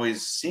 There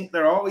always seems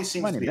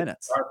to be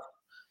minutes.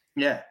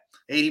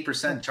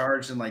 80%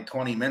 charged in like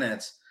 20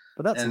 minutes.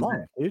 But that's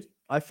long, dude.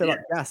 I fill up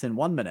gas in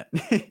 1 minute.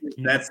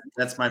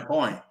 That's my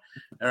point.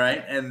 All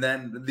right. And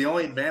then the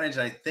only advantage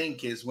I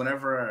think is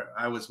whenever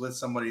I was with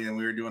somebody and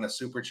we were doing a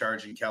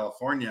supercharge in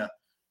California,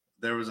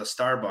 there was a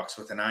Starbucks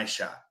with an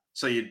iShot.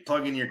 So you'd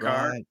plug in your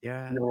car,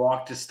 you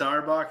walk to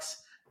Starbucks,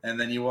 and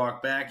then you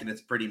walk back and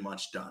it's pretty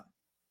much done.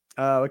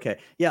 Oh, okay.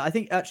 Yeah, I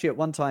think actually at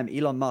one time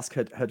Elon Musk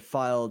had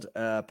filed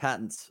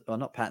patents, or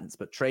not patents,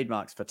 but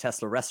trademarks for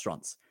Tesla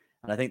restaurants.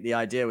 And I think the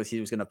idea was he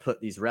was going to put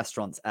these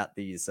restaurants at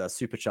these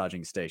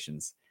supercharging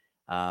stations,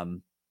 to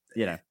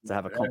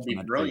have a compliment. That'd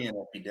be brilliant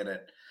if he did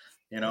it.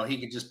 He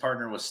could just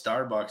partner with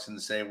Starbucks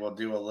and say, we'll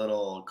do a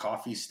little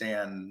coffee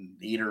stand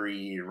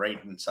eatery right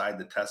inside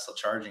the Tesla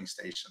charging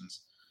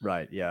stations.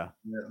 Right, yeah.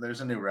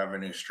 There's a new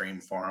revenue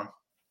stream for him.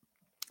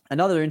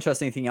 Another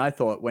interesting thing I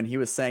thought when he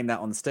was saying that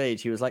on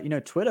stage, he was like,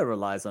 Twitter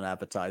relies on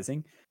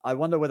advertising. I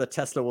wonder whether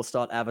Tesla will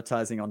start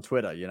advertising on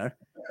Twitter,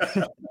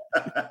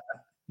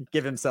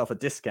 Give himself a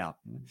discount.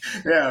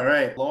 Yeah,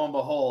 right. Lo and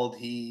behold,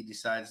 he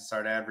decides to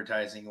start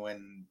advertising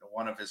when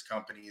one of his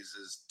companies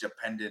is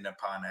dependent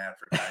upon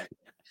advertising.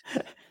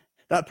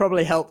 That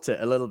probably helped it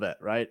a little bit,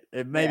 right?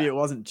 Maybe it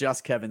wasn't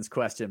just Kevin's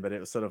question, but it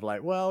was sort of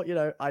like, well,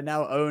 I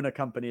now own a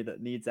company that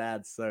needs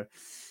ads. So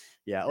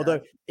yeah.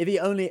 Although if he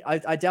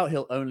I doubt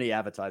he'll only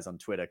advertise on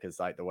Twitter because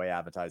like the way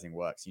advertising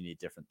works, you need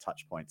different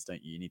touch points,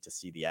 don't you? You need to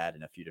see the ad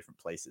in a few different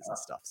places and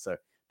stuff. So,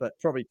 but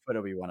probably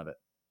Twitter will be one of it.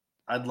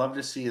 I'd love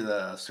to see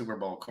the Super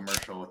Bowl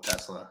commercial with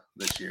Tesla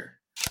this year.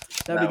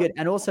 That'd be good.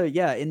 And also,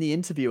 in the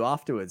interview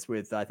afterwards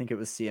with, I think it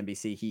was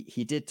CNBC,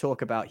 he did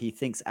talk about, he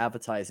thinks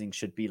advertising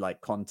should be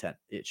like content.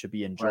 It should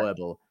be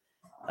enjoyable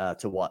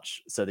to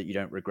watch so that you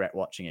don't regret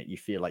watching it. You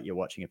feel like you're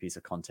watching a piece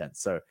of content.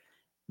 So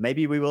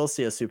maybe we will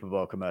see a Super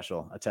Bowl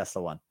commercial, a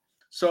Tesla one.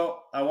 So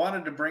I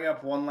wanted to bring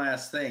up one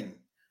last thing.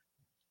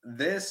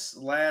 This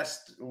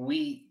last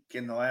week,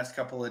 in the last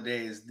couple of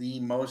days, the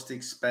most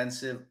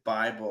expensive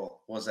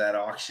Bible was at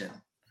auction.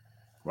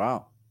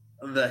 Wow.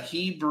 The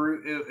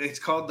Hebrew, it's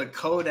called the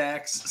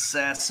Codex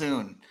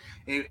Sassoon.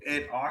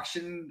 It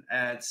auctioned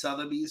at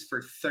Sotheby's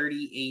for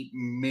 $38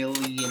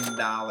 million.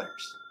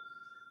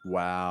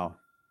 Wow.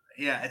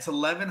 Yeah, it's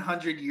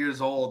 1,100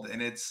 years old,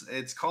 and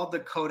it's called the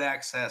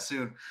Codex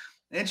Sassoon.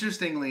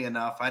 Interestingly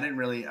enough, I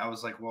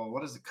was like, well,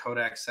 what is the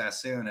Codex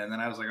Sassoon? And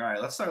then I was like, all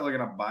right, let's start looking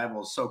up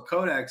Bibles. So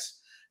Codex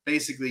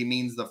basically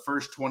means the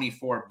first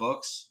 24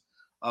 books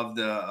of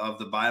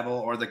the Bible,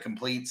 or the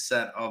complete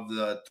set of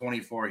the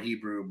 24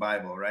 Hebrew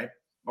Bible, right?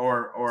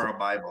 Or a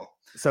Bible.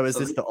 So is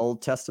this the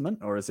Old Testament,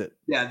 or is it?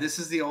 Yeah, this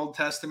is the Old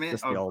Testament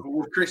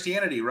of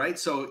Christianity, right?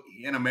 So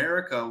in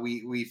America,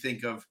 we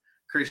think of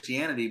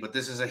Christianity, but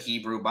this is a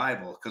Hebrew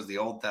Bible because the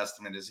Old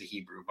Testament is a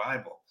Hebrew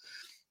Bible.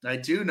 I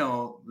do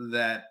know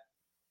that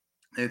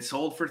it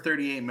sold for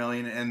 $38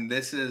 million, and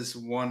this is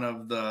one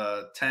of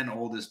the 10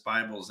 oldest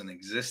Bibles in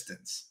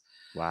existence.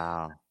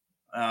 Wow.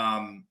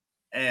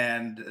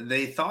 And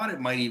they thought it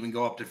might even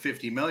go up to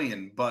 50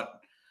 million, but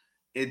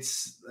it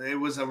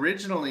was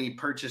originally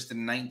purchased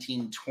in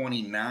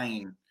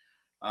 1929.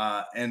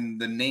 And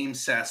the name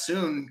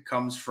Sassoon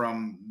comes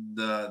from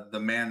the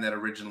man that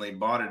originally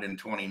bought it in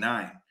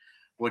 29,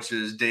 which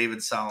is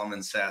David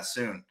Solomon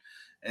Sassoon.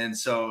 And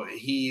so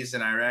he's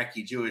an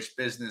Iraqi Jewish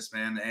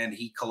businessman, and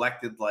he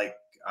collected like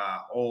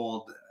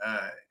old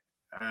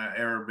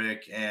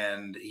Arabic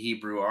and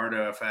Hebrew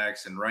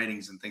artifacts and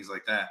writings and things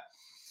like that.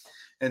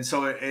 And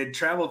so it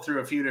traveled through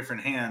a few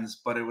different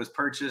hands, but it was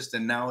purchased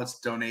and now it's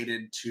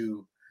donated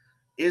to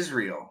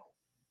Israel,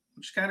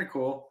 which is kind of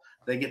cool.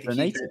 They get to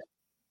keep it.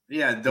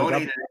 Yeah,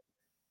 donated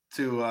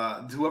to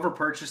whoever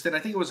purchased it. I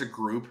think it was a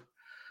group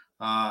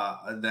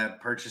that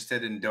purchased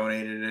it and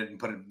donated it and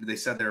put it. They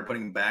said they were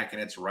putting it back in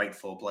its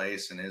rightful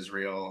place in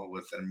Israel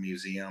with a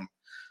museum.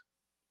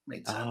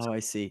 Made sense. Oh, I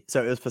see.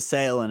 So it was for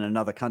sale in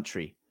another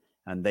country,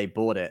 and they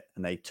bought it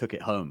and they took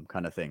it home,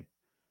 kind of thing.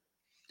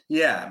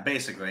 Yeah,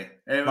 basically.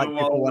 Like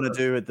people want to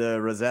do with the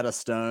Rosetta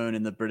Stone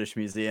in the British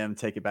Museum,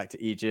 take it back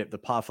to Egypt, the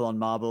Parthenon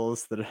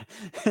marbles that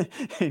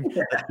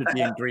that should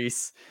be in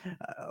Greece,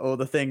 all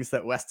the things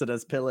that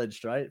Westerners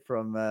pillaged, right,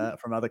 from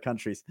other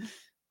countries.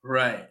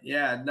 Right.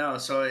 Yeah. No.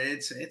 So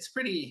it's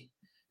pretty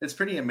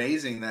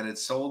amazing that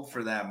it's sold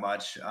for that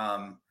much.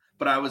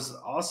 But I was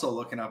also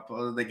looking up.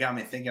 They got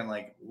me thinking,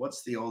 like,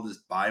 what's the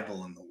oldest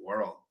Bible in the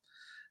world?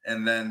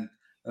 And then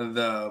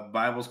the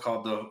Bible's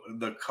called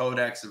the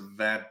Codex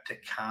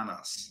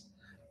Vaticanus,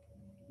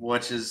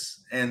 which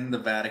is in the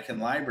Vatican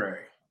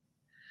Library,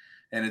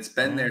 and it's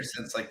been there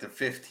since like the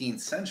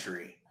 15th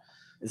century.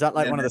 Is that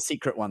like one of the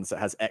secret ones that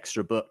has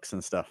extra books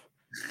and stuff?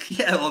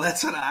 Yeah, well,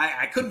 that's what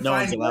I couldn't No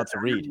find. one's allowed to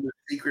read the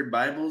secret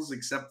Bibles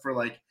except for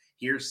like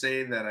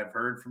hearsay that I've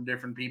heard from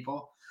different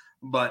people.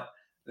 But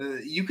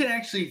you can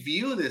actually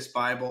view this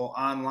Bible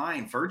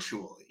online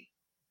virtually.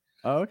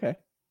 Oh, okay.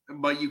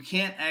 But you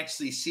can't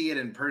actually see it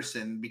in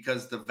person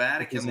because the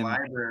Vatican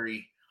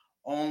Library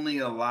only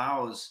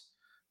allows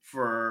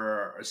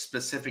for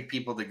specific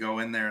people to go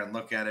in there and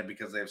look at it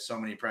because they have so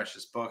many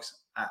precious books.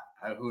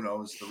 Who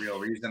knows the real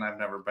reason? I've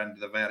never been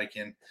to the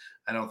Vatican.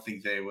 I don't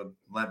think they would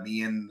let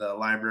me in the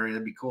library.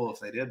 That'd be cool if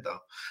they did, though.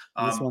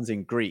 This one's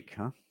in Greek,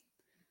 huh?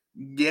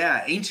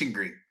 Yeah, ancient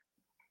Greek.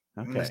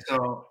 Okay.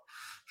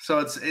 So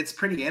it's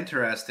pretty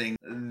interesting.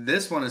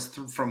 This one is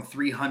from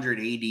 300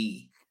 AD.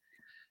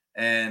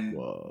 And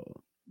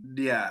whoa.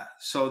 Yeah,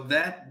 so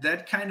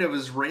that kind of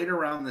is right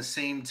around the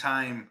same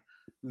time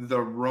the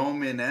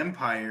Roman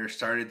Empire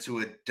started to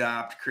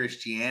adopt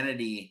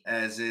Christianity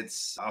as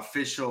its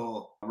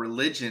official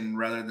religion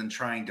rather than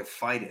trying to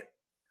fight it,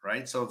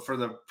 right? So for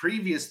the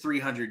previous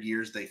 300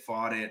 years they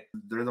fought it.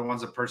 They're the ones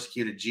that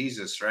persecuted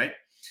Jesus, right?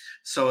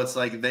 So it's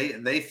like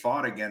they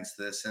fought against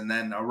this, and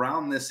then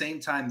around the same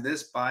time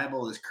this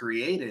Bible is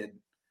created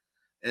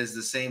is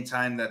the same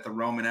time that the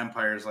Roman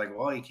Empire is like,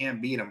 well, you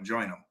can't beat them,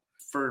 join them.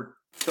 For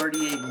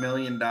 $38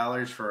 million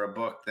for a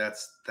book,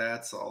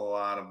 that's a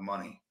lot of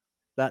money.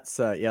 That's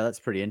that's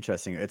pretty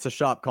interesting. It's a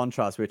sharp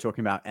contrast. We were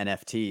talking about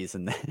NFTs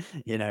and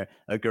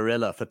a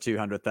gorilla for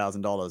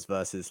 $200,000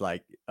 versus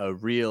like a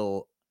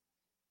real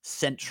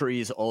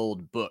centuries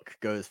old book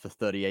goes for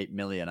 38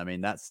 million. I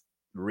mean, that's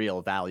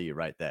real value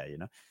right there,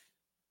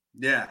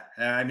 Yeah,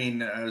 I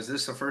mean, is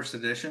this the first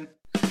edition?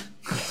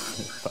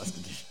 First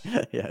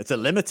edition. Yeah, it's a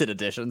limited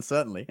edition,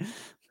 certainly.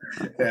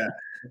 Yeah,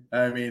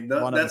 I mean,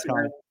 that's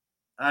what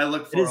I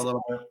look for a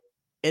little bit.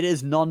 It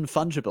is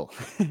non-fungible.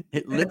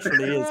 It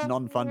literally is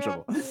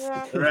non-fungible.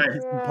 Right.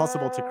 It's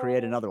impossible to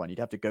create another one. You'd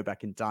have to go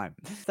back in time.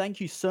 Thank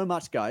you so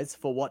much, guys,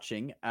 for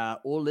watching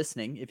or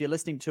listening. If you're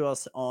listening to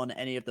us on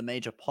any of the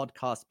major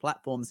podcast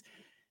platforms,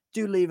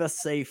 do leave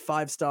us a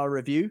 5-star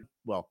review.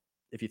 Well,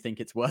 if you think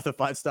it's worth a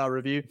 5-star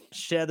review,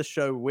 share the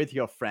show with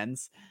your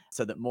friends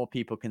so that more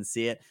people can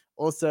see it.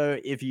 Also,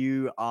 if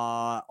you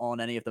are on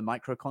any of the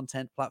micro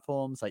content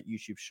platforms like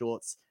YouTube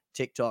Shorts,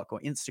 TikTok, or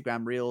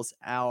Instagram Reels,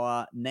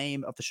 our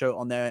name of the show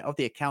on there, of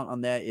the account on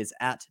there, is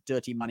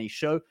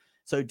 @DirtyMoneyShow.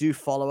 So do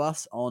follow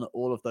us on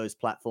all of those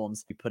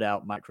platforms. We put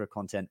out micro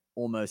content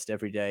almost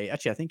every day.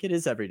 Actually, I think it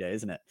is every day,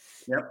 isn't it?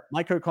 Yep.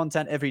 Micro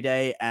content every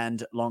day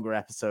and longer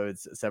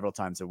episodes several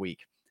times a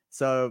week.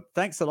 So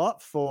thanks a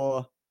lot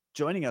for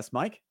joining us,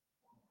 Mike.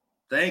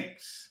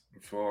 Thanks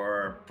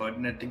for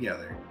putting it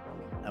together.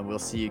 And we'll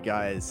see you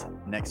guys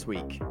next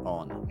week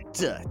on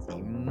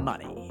Dirty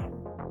Money.